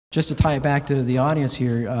Just to tie it back to the audience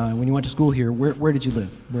here, when you went to school here, where did you live?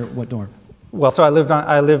 What dorm? Well, so I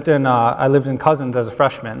lived in Cousins as a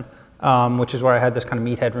freshman, which is where I had this kind of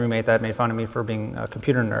meathead roommate that made fun of me for being a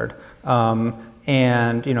computer nerd.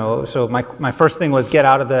 And so my first thing was get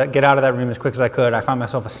out of that room as quick as I could. I found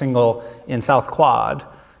myself a single in South Quad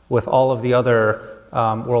with all of the other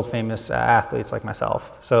world famous athletes like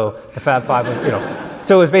myself. So the Fab Five was,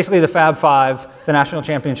 so it was basically the Fab Five, the national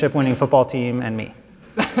championship winning football team, and me.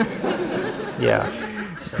 Yeah.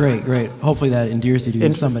 Great. Hopefully that endears you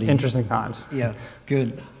to somebody. Interesting times. Yeah,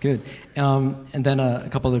 good. And then a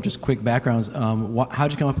couple of just quick backgrounds.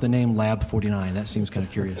 How'd you come up with the name Lab 49? That seems kind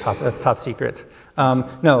of curious. That's top secret.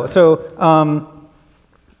 No, so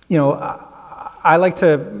I like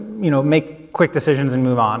to make quick decisions and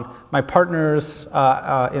move on. My partners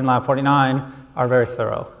in Lab 49 are very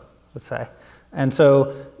thorough, let's say. And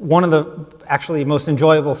so one of the actually most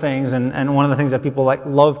enjoyable things and one of the things that people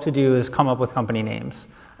love to do is come up with company names.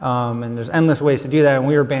 And there's endless ways to do that, and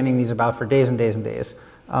we were banding these about for days and days and days.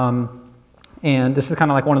 And this is kind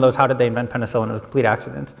of like one of those, how did they invent penicillin? It was a complete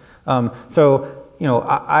accident. I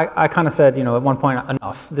kind of said, at one point,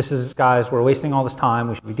 enough. This is, guys, we're wasting all this time.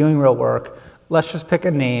 We should be doing real work. Let's just pick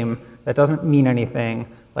a name that doesn't mean anything,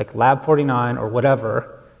 like Lab 49 or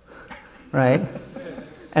whatever, right?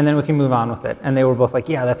 And then we can move on with it. And they were both like,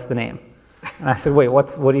 yeah, that's the name. And I said, wait,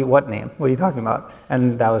 what name? What are you talking about?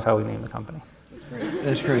 And that was how we named the company.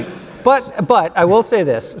 That's great. But I will say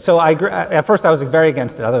this. So at first I was very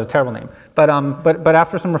against it. I thought it was a terrible name. But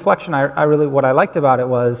after some reflection, I really, what I liked about it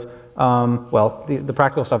was, the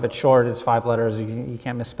practical stuff. It's short. It's 5 letters. You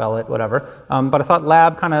can't misspell it. Whatever. But I thought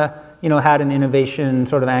Lab kind of had an innovation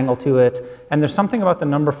sort of angle to it. And there's something about the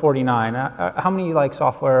number 49. How many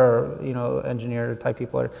software engineer type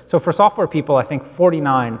people are? So for software people, I think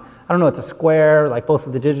 49. I don't know. It's a square. Like both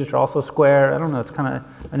of the digits are also square. I don't know. It's kind of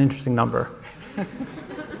an interesting number.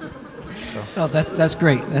 Well, that's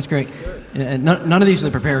great. That's great. And none of these are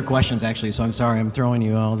the prepared questions, actually, so I'm sorry I'm throwing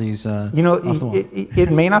you all these off the wall. It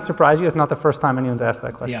may not surprise you. It's not the first time anyone's asked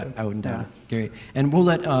that question. Yeah, I wouldn't doubt it. Great. And we'll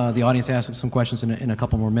let the audience ask some questions in a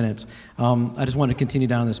couple more minutes. I just wanted to continue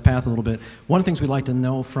down this path a little bit. One of the things we'd like to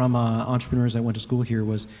know from entrepreneurs that went to school here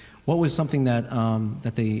was, what was something that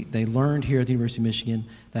they learned here at the University of Michigan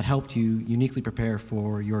that helped you uniquely prepare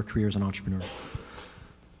for your career as an entrepreneur?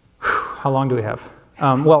 How long do we have? So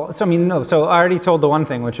I already told the one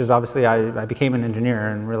thing, which is obviously I became an engineer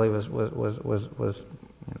and really was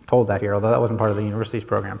told that here, although that wasn't part of the university's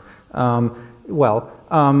program. So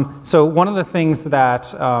one of the things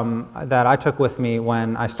that I took with me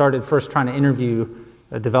when I started first trying to interview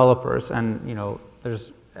developers, and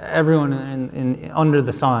there's everyone under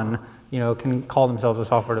the sun can call themselves a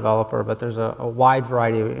software developer, but there's a wide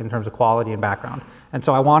variety in terms of quality and background. And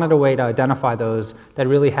so I wanted a way to identify those that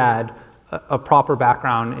really had a proper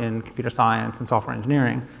background in computer science and software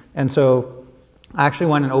engineering. And so I actually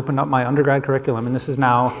went and opened up my undergrad curriculum, and this is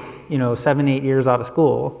now 7-8 years out of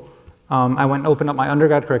school. I went and opened up my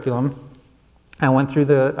undergrad curriculum. I went through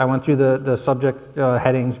the subject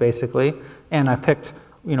headings basically, and I picked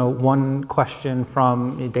one question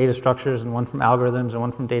from data structures, and one from algorithms, and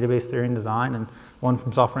one from database theory and design, and one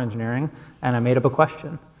from software engineering, and I made up a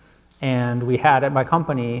question. And we had at my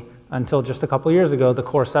company, until just a couple years ago, the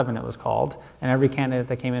Core 7 it was called. And every candidate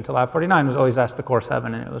that came into Lab 49 was always asked the Core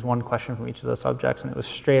 7, and it was one question from each of those subjects, and it was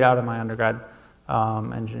straight out of my undergrad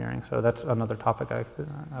engineering. So that's another topic I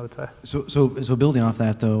would say. So building off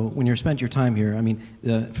that though, when you spent your time here, I mean,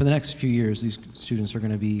 for the next few years, these students are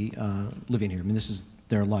going to be living here. I mean, this is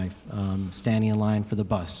their life, standing in line for the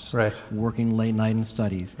bus, right, working late night in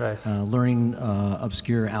studies, right, learning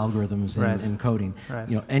obscure algorithms in coding.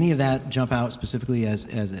 Right. Any of that jump out specifically as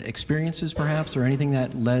experiences, perhaps, or anything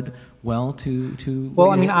that led well to? Well,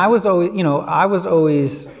 I mean, I was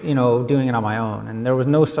always doing it on my own, and there was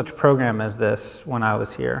no such program as this when I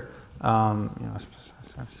was here. I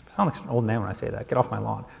sound like an old man when I say that. Get off my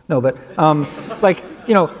lawn. No, but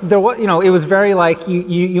there was, it was very like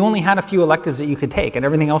you only had a few electives that you could take, and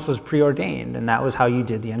everything else was preordained, and that was how you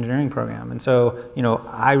did the engineering program. And so,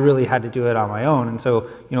 I really had to do it on my own. And so,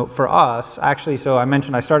 for us, actually, so I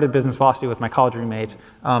mentioned I started business philosophy with my college roommate.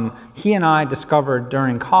 He and I discovered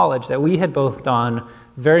during college that we had both done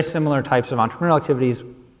very similar types of entrepreneurial activities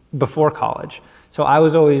before college. So I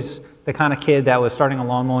was always the kind of kid that was starting a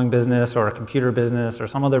lawn mowing business or a computer business or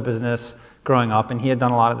some other business growing up, and he had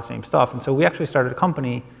done a lot of the same stuff. And so we actually started a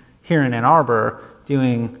company here in Ann Arbor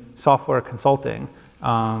doing software consulting.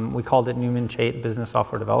 We called it Newman Chait Business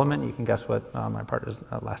Software Development. You can guess what my partner's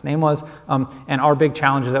last name was. And our big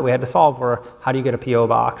challenges that we had to solve were, how do you get a PO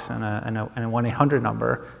box and a 1-800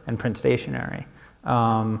 number and print stationery?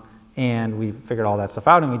 And we figured all that stuff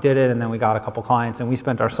out, and we did it, and then we got a couple clients, and we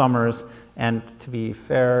spent our summers, and to be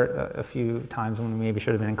fair, a few times when we maybe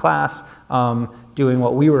should have been in class, doing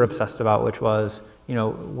what we were obsessed about, which was,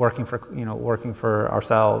 working for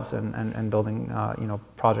ourselves and building,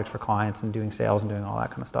 projects for clients and doing sales and doing all that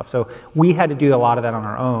kind of stuff. So we had to do a lot of that on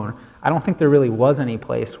our own. I don't think there really was any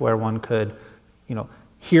place where one could,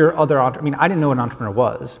 hear other I didn't know what an entrepreneur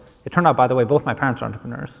was. It turned out, by the way, both my parents are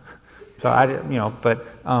entrepreneurs. So I didn't, but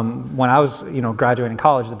when I was, graduating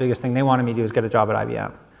college, the biggest thing they wanted me to do was get a job at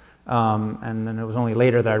IBM. And then it was only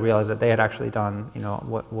later that I realized that they had actually done,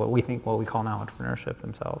 what we call now entrepreneurship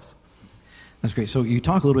themselves. That's great. So you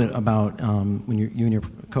talk a little bit about when you and your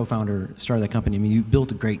co-founder started that company. I mean, you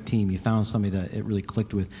built a great team. You found somebody that it really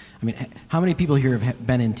clicked with. I mean, how many people here have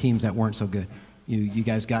been in teams that weren't so good? You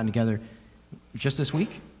guys gotten together just this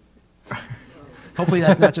week? Hopefully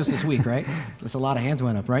that's not just this week, right? That's a lot of hands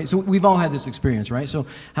went up, right? So we've all had this experience, right? So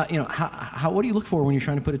what do you look for when you're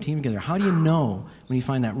trying to put a team together? How do you know when you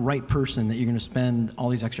find that right person that you're going to spend all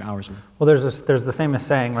these extra hours with? Well, there's the famous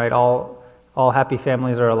saying, right? All happy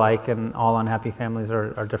families are alike, and all unhappy families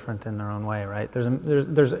are different in their own way, right?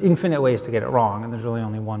 There's infinite ways to get it wrong, and there's really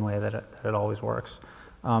only one way that it always works.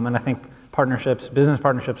 And I think business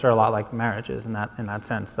partnerships are a lot like marriages in that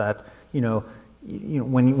sense that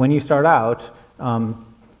when you start out,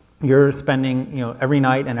 you're spending every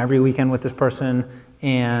night and every weekend with this person,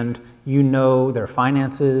 and their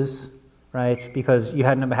finances, right? Because you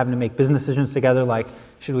having to make business decisions together, like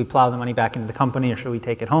should we plow the money back into the company or should we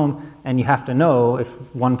take it home? And you have to know if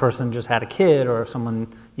one person just had a kid or if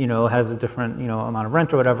someone has a different amount of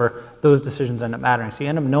rent or whatever. Those decisions end up mattering. So you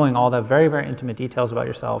end up knowing all the very, very intimate details about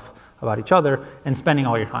yourself, about each other, and spending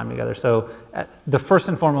all your time together. So the first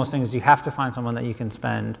and foremost thing is you have to find someone that you can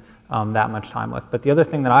spend that much time with. But the other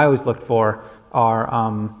thing that I always looked for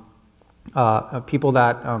are people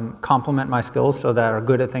that complement my skills, so that are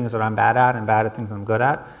good at things that I'm bad at and bad at things I'm good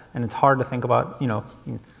at. And it's hard to think about,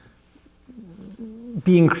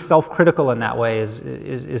 being self-critical in that way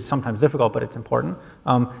is sometimes difficult, but it's important.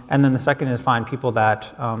 And then the second is find people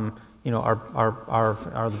that are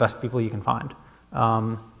the best people you can find.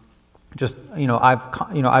 I've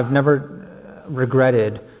never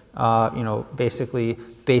regretted basically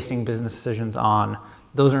basing business decisions on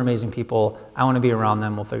those are amazing people. I want to be around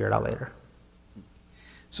them. We'll figure it out later.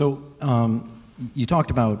 So you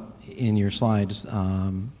talked about in your slides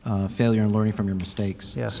failure and learning from your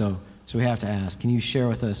mistakes. Yes. So we have to ask, can you share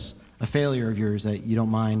with us a failure of yours that you don't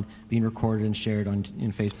mind being recorded and shared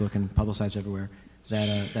in Facebook and publicized everywhere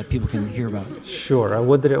that people can hear about? Sure. I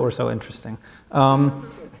would that it were so interesting.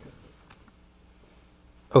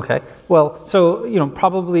 Okay. Well, so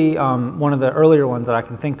probably one of the earlier ones that I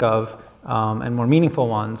can think of and more meaningful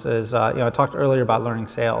ones is I talked earlier about learning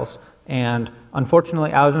sales, and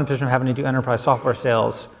unfortunately I was in a position of having to do enterprise software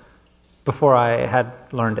sales before I had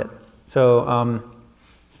learned it. So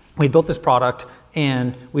we built this product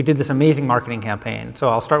and we did this amazing marketing campaign. So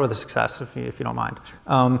I'll start with the success, if you don't mind.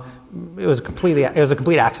 It was a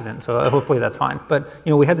complete accident, so hopefully that's fine. But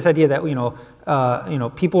we had this idea that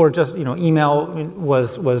people were just email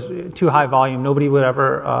was too high volume. Nobody would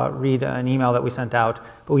ever read an email that we sent out.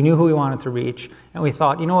 But we knew who we wanted to reach, and we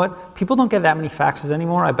thought, you know what? People don't get that many faxes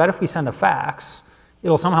anymore. I bet if we send a fax,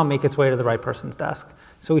 it'll somehow make its way to the right person's desk.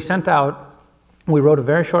 So we sent out. We wrote a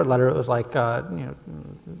very short letter. It was like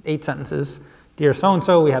 8 sentences. Dear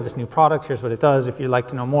so-and-so, we have this new product. Here's what it does. If you'd like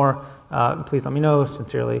to know more, please let me know.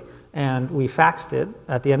 Sincerely. And we faxed it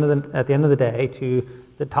at the end of the day to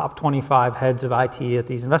the top 25 heads of IT at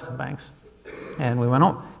these investment banks. And we went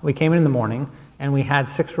home. We came in the morning, and we had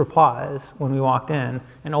 6 replies when we walked in.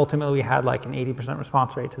 And ultimately, we had like an 80%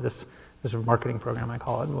 response rate to this marketing program, I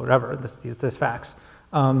call it, whatever, this fax.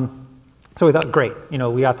 So we thought, great,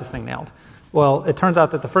 we got this thing nailed. Well, it turns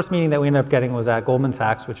out that the first meeting that we ended up getting was at Goldman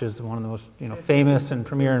Sachs, which is one of the most famous and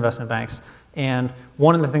premier investment banks. And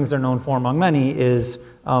one of the things they're known for, among many, is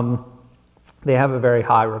they have a very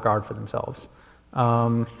high regard for themselves.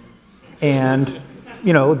 And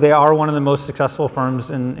they are one of the most successful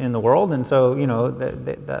firms in the world, and so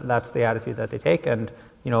that's the attitude that they take. And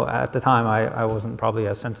at the time, I wasn't probably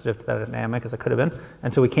as sensitive to that dynamic as I could have been.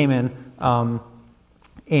 And so we came in,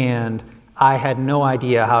 and I had no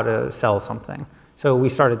idea how to sell something. So we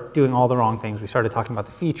started doing all the wrong things. We started talking about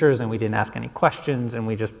the features, and we didn't ask any questions, and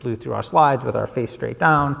we just blew through our slides with our face straight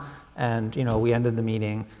down. And we ended the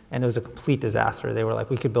meeting, and it was a complete disaster. They were like,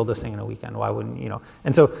 "We could build this thing in a weekend. Why wouldn't you?"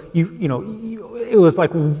 And so it was like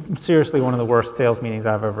seriously one of the worst sales meetings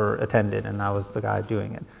I've ever attended, and I was the guy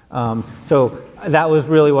doing it. So that was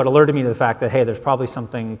really what alerted me to the fact that, hey, there's probably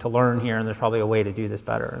something to learn here, and there's probably a way to do this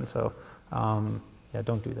better. And so yeah,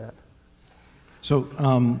 don't do that. So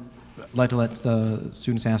I'd like to let the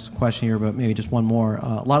students ask a question here, but maybe just one more.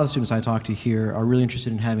 A lot of the students I talk to here are really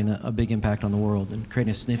interested in having a big impact on the world and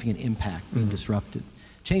creating a significant impact, being disruptive,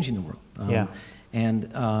 changing the world. Yeah. And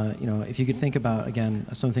you know, if you could think about, again,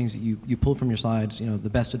 some things that you pulled from your slides, you know, the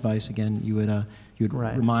best advice, again, you would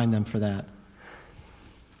Right. remind them for that.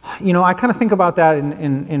 You know, I kind of think about that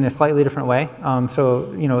in a slightly different way.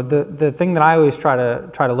 So, you know, the thing that I always try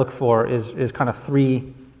to look for is kind of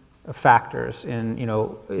three factors in, you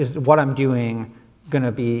know, is what I'm doing going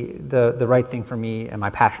to be the right thing for me? Am I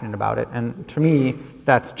passionate about it? And to me,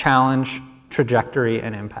 that's challenge, trajectory,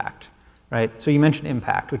 and impact, right? So you mentioned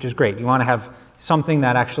impact, which is great. You want to have something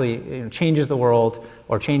that actually, you know, changes the world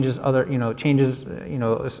or changes other, you know, changes, you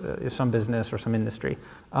know, some business or some industry.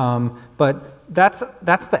 But that's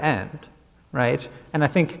the end, right? And I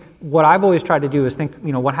think what I've always tried to do is think,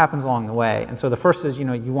 you know, what happens along the way. And so the first is, you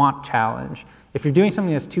know, you want challenge. If you're doing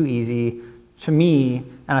something that's too easy, to me,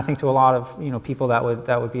 and I think to a lot of, you know, people that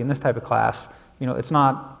would be in this type of class, you know, it's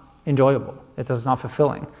not enjoyable. It's not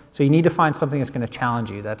fulfilling. So you need to find something that's going to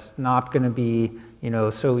challenge you. That's not going to be, you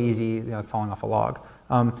know, so easy, you know, falling off a log.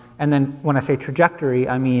 And then when I say trajectory,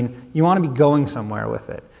 I mean you want to be going somewhere with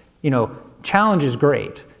it. You know, challenge is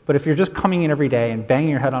great, but if you're just coming in every day and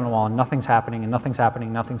banging your head on a wall and nothing's happening and nothing's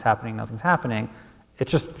happening, nothing's happening, nothing's happening,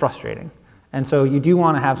 it's just frustrating. And so you do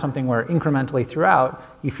want to have something where incrementally throughout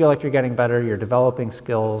you feel like you're getting better, you're developing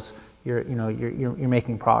skills, you're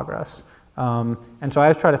making progress. And so I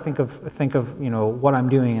always try to think of you know, what I'm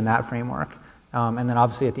doing in that framework. And then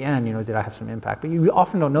obviously at the end, you know, did I have some impact? But you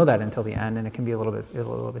often don't know that until the end, and it can be a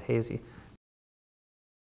little bit hazy.